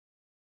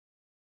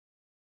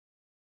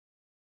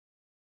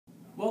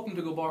Welcome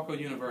to Gobarco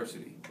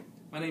University.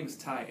 My name is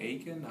Ty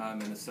Aiken. I'm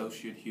an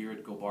associate here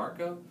at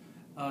Gobarco.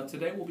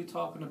 Today we'll be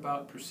talking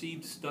about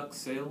perceived stuck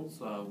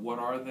sales. What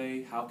are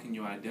they, how can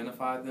you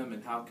identify them,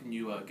 and how can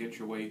you get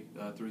your way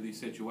through these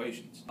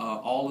situations.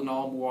 All in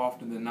all, more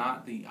often than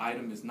not, the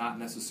item is not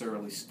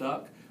necessarily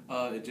stuck.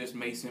 It just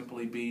may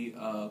simply be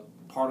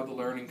part of the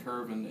learning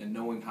curve and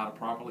knowing how to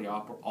properly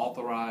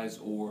authorize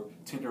or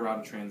tender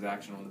out a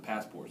transaction on the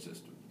Passport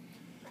system.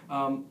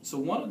 So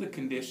one of the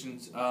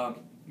conditions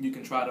you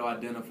can try to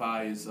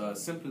identify is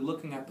simply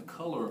looking at the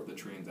color of the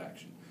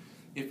transaction.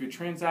 If your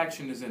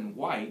transaction is in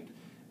white,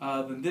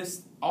 then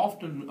this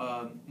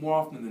more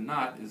often than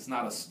not, is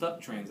not a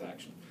stuck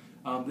transaction.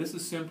 This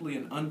is simply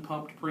an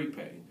unpumped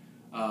prepaid.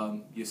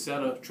 You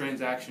set a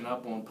transaction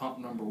up on pump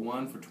number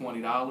 1 for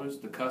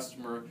 $20. The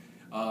customer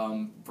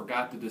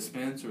forgot to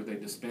dispense, or they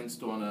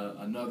dispensed on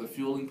another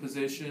fueling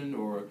position,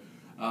 or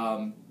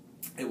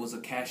it was a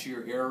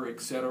cashier error,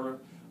 etc.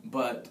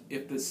 But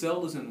if the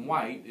cell is in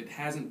white, it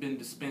hasn't been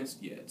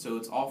dispensed yet, so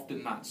it's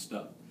often not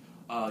stuck.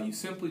 You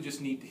simply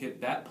just need to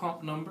hit that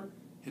pump number,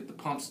 hit the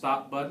pump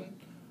stop button.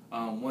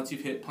 Once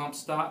you've hit pump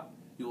stop,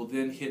 you will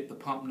then hit the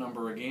pump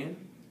number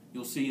again.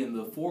 You'll see in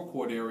the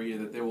forecourt area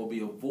that there will be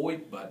a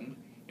void button,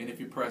 and if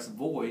you press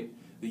void,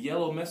 the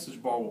yellow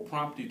message bar will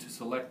prompt you to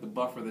select the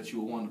buffer that you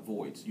will want to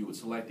void. So you would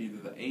select either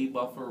the A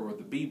buffer or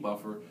the B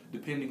buffer,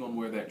 depending on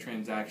where that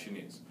transaction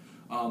is.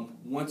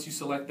 Once you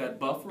select that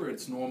buffer,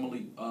 it's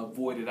normally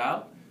voided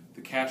out.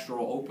 The cash drawer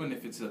will open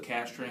if it's a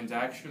cash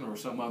transaction or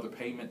some other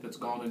payment that's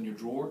gone in your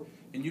drawer,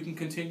 and you can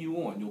continue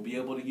on. You'll be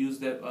able to use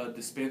that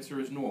dispenser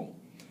as normal.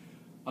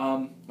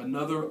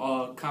 Another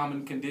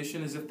common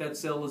condition is if that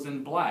cell is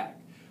in black.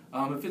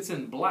 If it's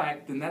in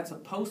black, then that's a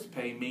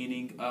post-pay,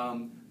 meaning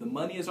the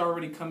money has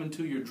already come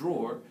into your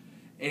drawer,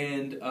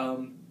 and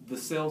the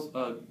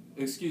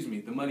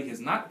money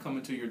has not come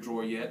into your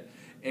drawer yet,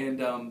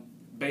 and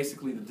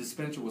basically the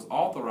dispenser was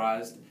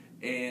authorized,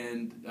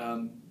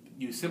 and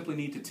you simply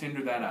need to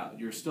tender that out.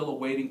 You're still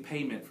awaiting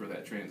payment for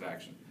that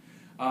transaction.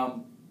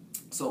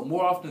 So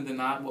more often than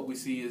not, what we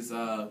see is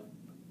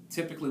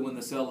typically when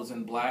the cell is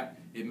in black,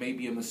 it may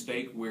be a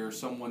mistake where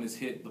someone has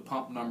hit the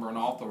pump number and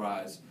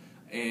authorized,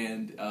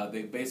 and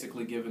they've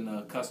basically given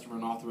the customer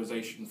an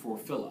authorization for a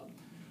fill-up.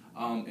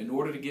 In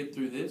order to get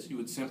through this, you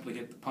would simply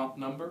hit the pump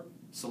number,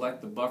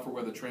 select the buffer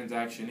where the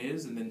transaction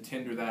is, and then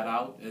tender that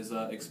out as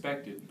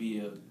expected, be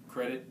a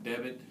credit,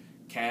 debit,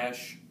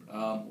 cash,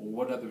 or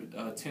what other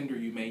tender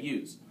you may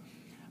use.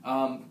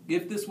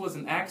 If this was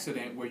an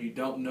accident where you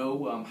don't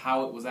know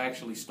how it was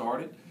actually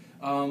started,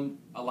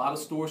 a lot of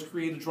stores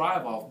create a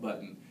drive-off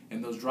button,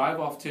 and those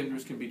drive-off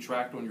tenders can be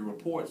tracked on your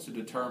reports to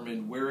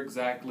determine where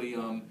exactly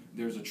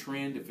there's a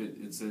trend, if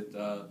it's at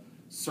a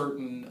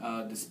certain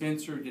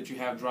dispenser that you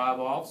have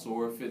drive-offs,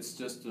 or if it's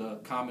just a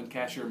common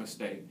cashier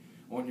mistake.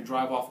 On your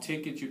drive-off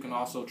ticket, you can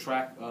also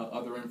track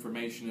other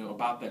information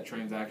about that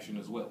transaction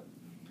as well.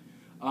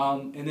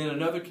 And then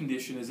another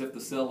condition is if the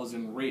cell is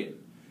in red.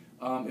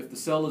 If the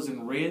cell is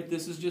in red,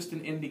 this is just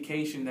an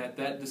indication that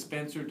that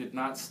dispenser did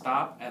not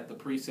stop at the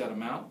preset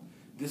amount.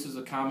 This is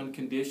a common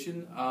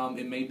condition.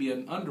 It may be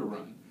an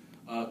underrun.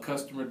 A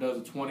customer does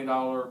a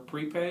 $20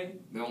 prepay.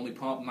 They only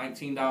pump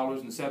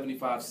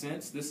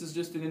 $19.75. This is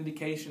just an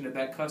indication that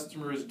that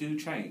customer is due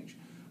change.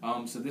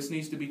 So this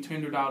needs to be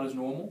tendered out as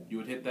normal. You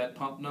would hit that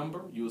pump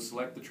number. You would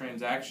select the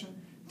transaction,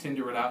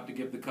 tender it out to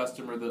give the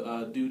customer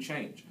the due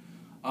change.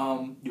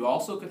 You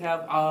also could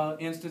have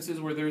instances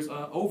where there's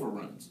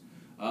overruns.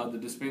 The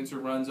dispenser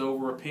runs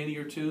over a penny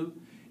or two,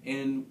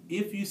 and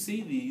if you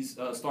see these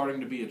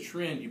starting to be a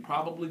trend, you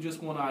probably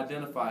just want to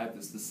identify if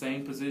it's the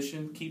same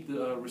position, keep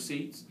the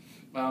receipts.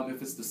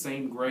 If it's the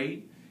same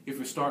grade, if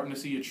you're starting to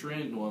see a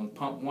trend on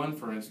pump 1,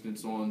 for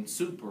instance, on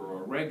super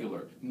or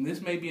regular, then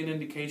this may be an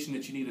indication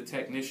that you need a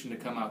technician to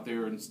come out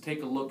there and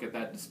take a look at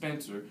that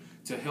dispenser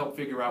to help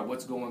figure out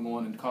what's going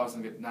on and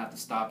causing it not to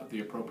stop at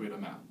the appropriate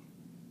amount.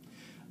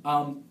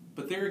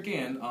 But there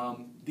again,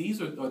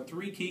 these are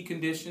 3 key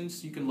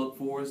conditions you can look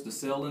for: is the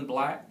cell in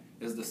black,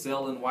 is the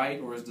cell in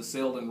white, or is the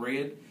cell in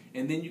red?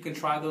 And then you can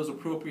try those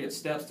appropriate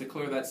steps to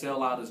clear that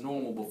cell out as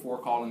normal before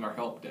calling our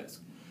help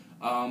desk.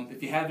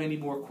 If you have any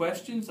more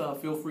questions,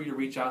 feel free to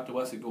reach out to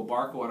us at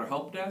Gobarco at our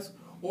help desk,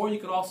 or you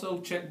can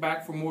also check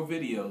back for more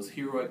videos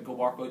here at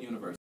Gobarco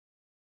University.